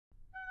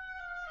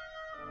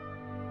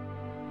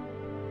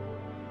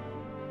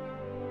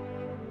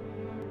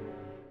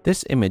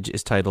This image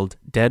is titled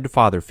Dead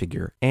Father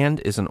Figure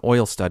and is an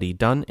oil study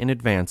done in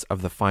advance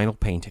of the final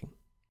painting.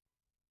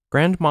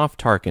 Grand Moff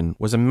Tarkin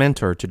was a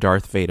mentor to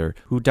Darth Vader,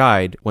 who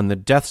died when the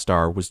Death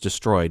Star was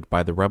destroyed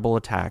by the Rebel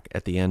attack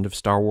at the end of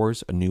Star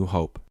Wars: A New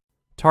Hope.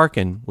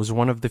 Tarkin was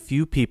one of the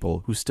few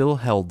people who still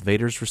held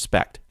Vader's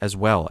respect as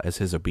well as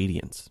his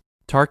obedience.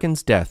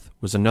 Tarkin's death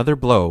was another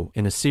blow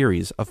in a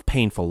series of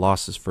painful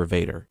losses for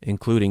Vader,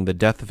 including the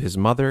death of his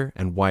mother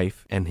and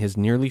wife and his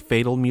nearly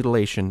fatal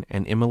mutilation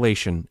and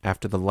immolation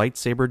after the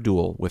lightsaber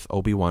duel with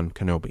Obi-Wan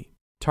Kenobi.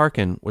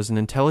 Tarkin was an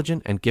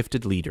intelligent and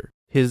gifted leader.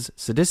 His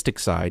sadistic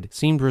side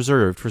seemed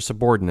reserved for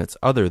subordinates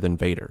other than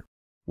Vader.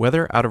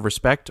 Whether out of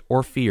respect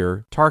or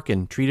fear,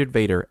 Tarkin treated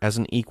Vader as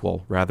an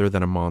equal rather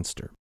than a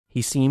monster.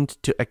 He seemed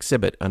to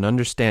exhibit an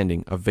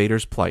understanding of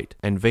Vader's plight,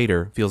 and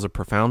Vader feels a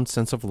profound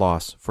sense of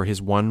loss for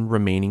his one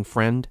remaining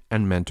friend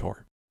and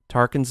mentor.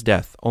 Tarkin's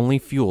death only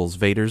fuels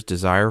Vader's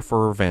desire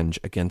for revenge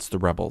against the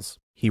rebels.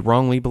 He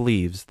wrongly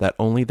believes that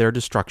only their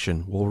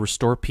destruction will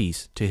restore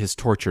peace to his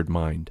tortured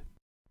mind.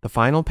 The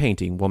final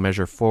painting will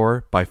measure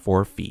 4 by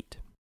 4 feet.